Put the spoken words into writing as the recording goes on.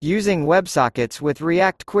Using WebSockets with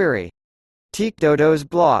React Query. TeakDodo's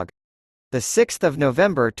blog. The 6th of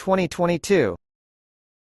November 2022.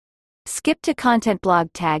 Skip to Content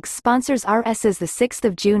blog tags sponsors RS's the 6th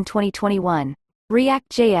of June 2021.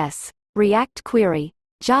 React.js, React Query,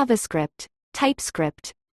 JavaScript,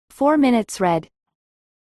 TypeScript. 4 minutes read.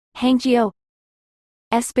 Hangzhou.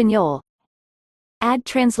 Espanol. Add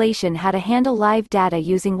translation. How to handle live data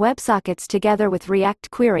using WebSockets together with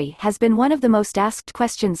React Query has been one of the most asked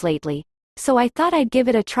questions lately, so I thought I'd give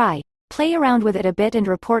it a try, play around with it a bit and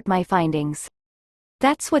report my findings.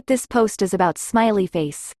 That's what this post is about. Smiley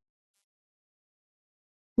face.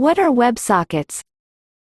 What are WebSockets?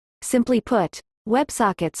 Simply put,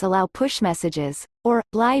 WebSockets allow push messages, or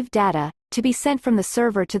live data, to be sent from the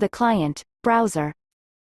server to the client, browser.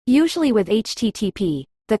 Usually with HTTP,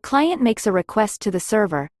 the client makes a request to the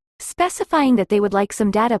server, specifying that they would like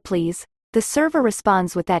some data please. The server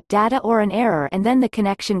responds with that data or an error and then the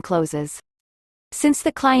connection closes. Since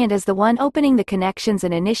the client is the one opening the connections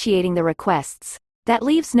and initiating the requests, that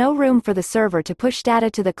leaves no room for the server to push data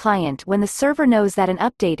to the client when the server knows that an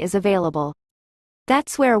update is available.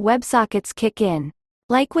 That's where WebSockets kick in.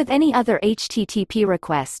 Like with any other HTTP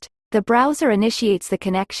request, the browser initiates the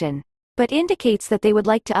connection, but indicates that they would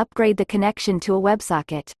like to upgrade the connection to a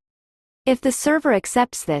WebSocket. If the server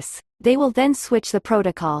accepts this, they will then switch the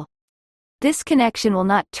protocol. This connection will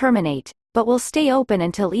not terminate, but will stay open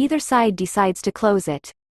until either side decides to close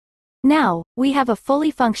it. Now, we have a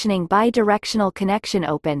fully functioning bi-directional connection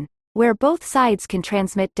open, where both sides can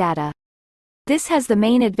transmit data. This has the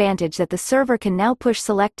main advantage that the server can now push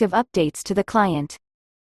selective updates to the client.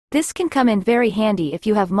 This can come in very handy if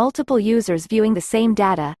you have multiple users viewing the same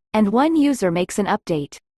data, and one user makes an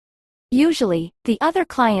update. Usually, the other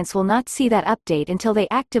clients will not see that update until they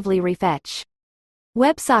actively refetch.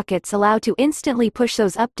 WebSockets allow to instantly push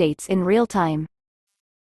those updates in real time.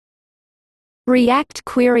 React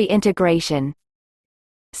Query integration.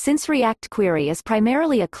 Since React Query is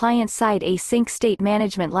primarily a client-side async state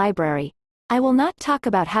management library, I will not talk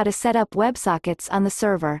about how to set up WebSockets on the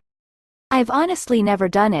server. I've honestly never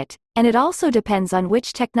done it, and it also depends on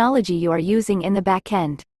which technology you are using in the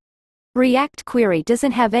backend. React Query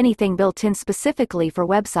doesn't have anything built in specifically for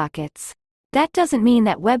WebSockets. That doesn't mean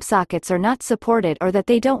that WebSockets are not supported or that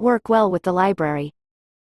they don't work well with the library.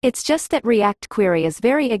 It's just that React Query is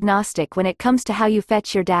very agnostic when it comes to how you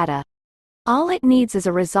fetch your data. All it needs is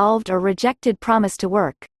a resolved or rejected promise to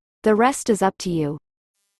work. The rest is up to you.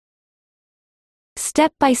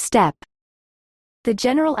 Step by step. The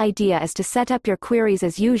general idea is to set up your queries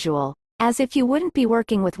as usual, as if you wouldn't be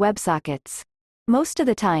working with WebSockets. Most of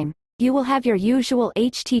the time, you will have your usual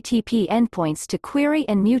HTTP endpoints to query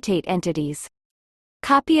and mutate entities.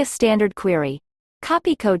 Copy a standard query.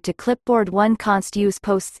 Copy code to clipboard 1 const use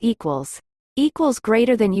posts equals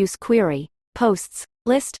greater than use query, posts,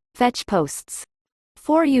 list, fetch posts.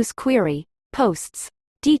 For use query, posts,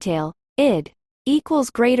 detail, id,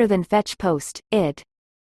 equals greater than fetch post, id.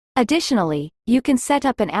 Additionally, you can set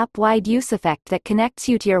up an app-wide use effect that connects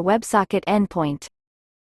you to your WebSocket endpoint.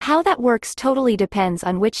 How that works totally depends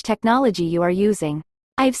on which technology you are using.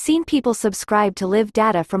 I've seen people subscribe to live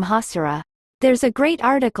data from Hasura. There's a great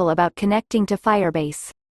article about connecting to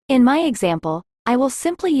Firebase. In my example, I will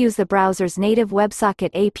simply use the browser's native WebSocket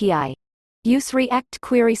API. Use React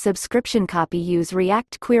Query subscription. Copy use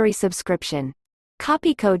React Query subscription.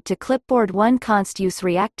 Copy code to clipboard 1 const use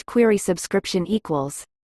React Query subscription equals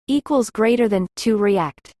greater than 2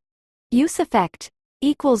 React use effect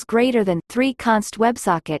equals greater than 3 const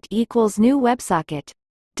WebSocket equals new WebSocket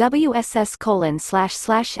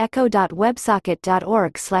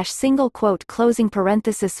wss://echo.websocket.org/ single quote closing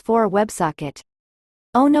parenthesis 4 WebSocket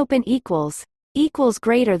onopen equals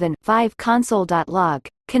greater than 5 console.log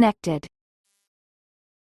connected.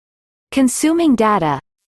 Consuming data.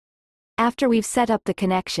 After we've set up the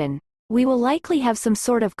connection, we will likely have some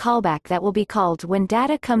sort of callback that will be called when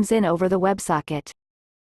data comes in over the WebSocket.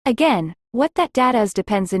 Again, what that data is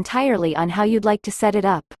depends entirely on how you'd like to set it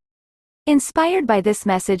up. Inspired by this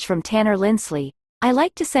message from Tanner Linsley, I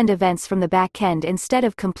like to send events from the backend instead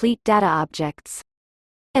of complete data objects.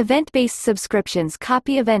 Event-based subscriptions.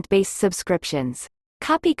 Copy event-based subscriptions.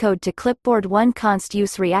 Copy code to clipboard 1 const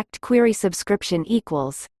use React Query subscription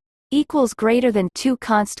equals greater than 2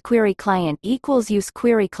 const query client equals use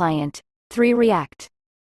query client 3 React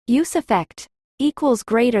use effect equals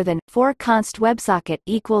greater than 4 const WebSocket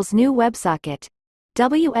equals new WebSocket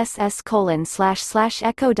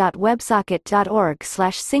wss://echo.websocket.org/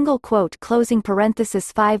 single quote closing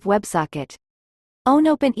parenthesis 5 WebSocket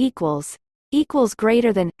onopen equals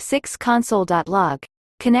greater than 6 console.log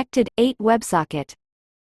connected 8 WebSocket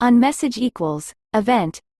on message equals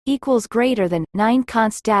event equals greater than 9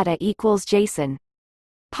 const data equals JSON.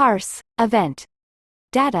 Parse event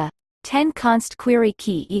data 10 const query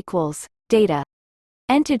key equals data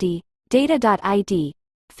entity data.id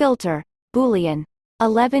filter boolean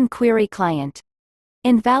 11 query client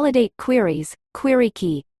invalidate queries query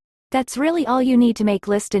key. That's really all you need to make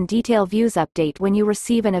list and detail views update when you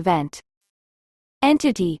receive an event.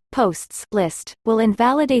 Entity posts list will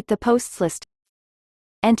invalidate the posts list.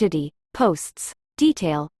 Entity posts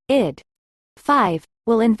detail id 5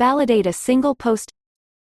 will invalidate a single post.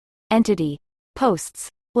 Entity posts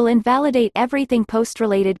will invalidate everything.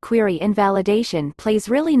 Post-related query invalidation plays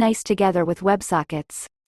really nice together with WebSockets.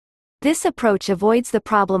 This approach avoids the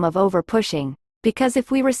problem of over-pushing, because if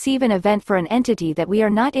we receive an event for an entity that we are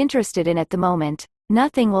not interested in at the moment,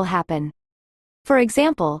 nothing will happen. For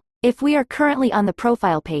example, if we are currently on the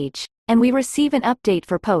profile page, and we receive an update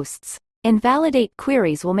for posts, invalidate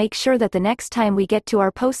queries will make sure that the next time we get to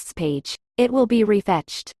our posts page, it will be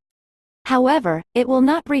refetched. However, it will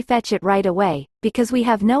not refetch it right away, because we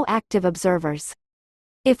have no active observers.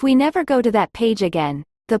 If we never go to that page again,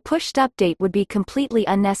 the pushed update would be completely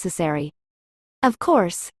unnecessary. Of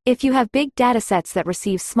course, if you have big datasets that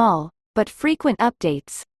receive small, but frequent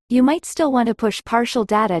updates, you might still want to push partial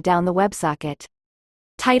data down the WebSocket.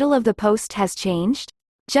 Title of the post has changed?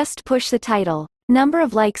 Just push the title. Number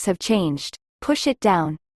of likes have changed. Push it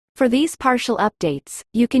down. For these partial updates,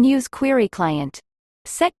 you can use Query Client.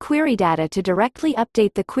 Set query data to directly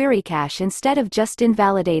update the query cache instead of just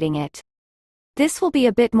invalidating it. This will be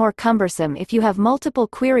a bit more cumbersome if you have multiple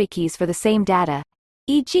query keys for the same data,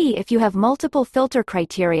 e.g. if you have multiple filter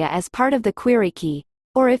criteria as part of the query key,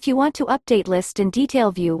 or if you want to update list and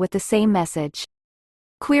detail view with the same message.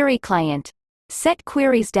 Query Client. Set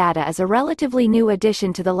queries data is a relatively new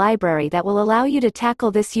addition to the library that will allow you to tackle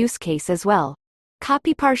this use case as well.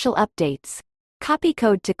 Copy partial updates. Copy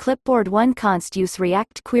code to clipboard 1 const use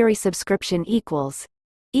React query subscription equals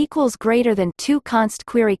greater than 2 const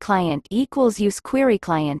query client equals use query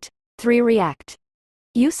client 3 React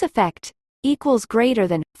use effect equals greater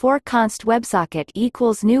than 4 const WebSocket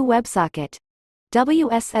equals new WebSocket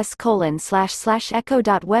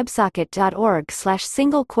wss://echo.websocket.org/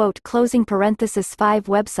 single quote closing parenthesis 5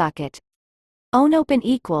 WebSocket onopen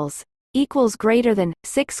equals greater than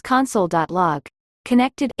 6 console.log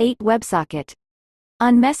connected 8 WebSocket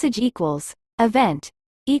on message equals event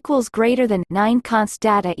equals greater than 9 const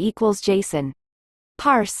data equals JSON.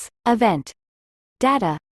 Parse event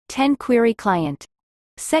data 10 query client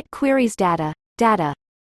set queries data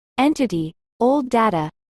entity old data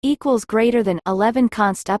equals greater than 11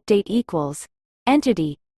 const update equals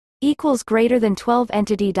entity equals greater than 12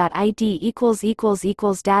 entity.id equals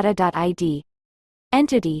data.id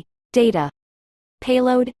entity data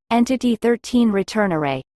payload entity 13 return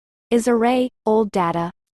array is array old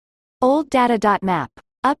data.map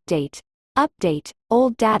update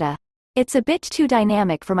old data. It's a bit too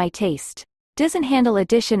dynamic for my taste, doesn't handle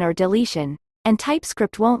addition or deletion, and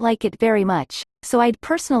TypeScript won't like it very much, so I'd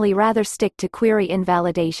personally rather stick to query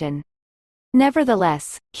invalidation.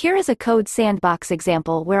 Nevertheless, here is a code sandbox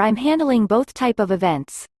example where I'm handling both type of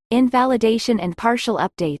events, invalidation and partial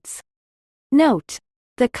updates. Note: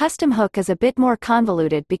 the custom hook is a bit more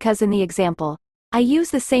convoluted because in the example, I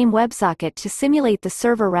use the same WebSocket to simulate the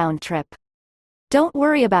server round trip. Don't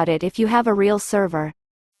worry about it if you have a real server.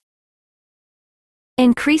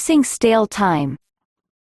 Increasing stale time.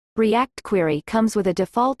 React query comes with a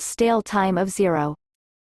default stale time of 0.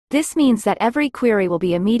 This means that every query will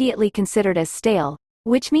be immediately considered as stale,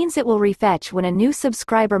 which means it will refetch when a new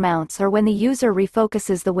subscriber mounts or when the user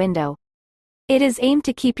refocuses the window. It is aimed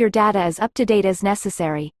to keep your data as up-to-date as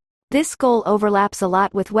necessary. This goal overlaps a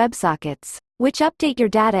lot with WebSockets, which update your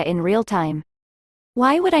data in real time.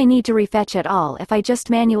 Why would I need to refetch at all if I just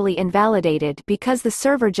manually invalidated because the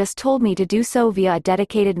server just told me to do so via a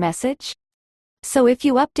dedicated message? So if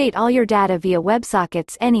you update all your data via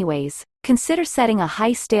WebSockets anyways, consider setting a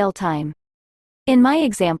high stale time. In my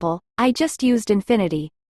example, I just used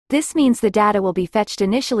infinity. This means the data will be fetched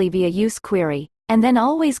initially via use query, and then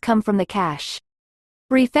always come from the cache.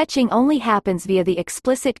 Refetching only happens via the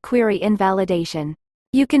explicit query invalidation.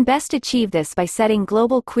 You can best achieve this by setting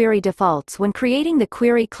global query defaults when creating the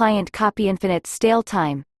query client. Copy infinite stale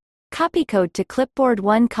time. Copy code to clipboard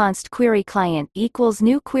 1 const query client equals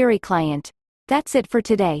new query client. That's it for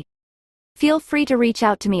today. Feel free to reach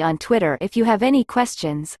out to me on Twitter if you have any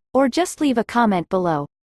questions, or just leave a comment below.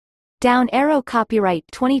 Down arrow copyright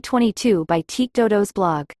 2022 by TeakDodo's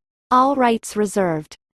blog. All rights reserved.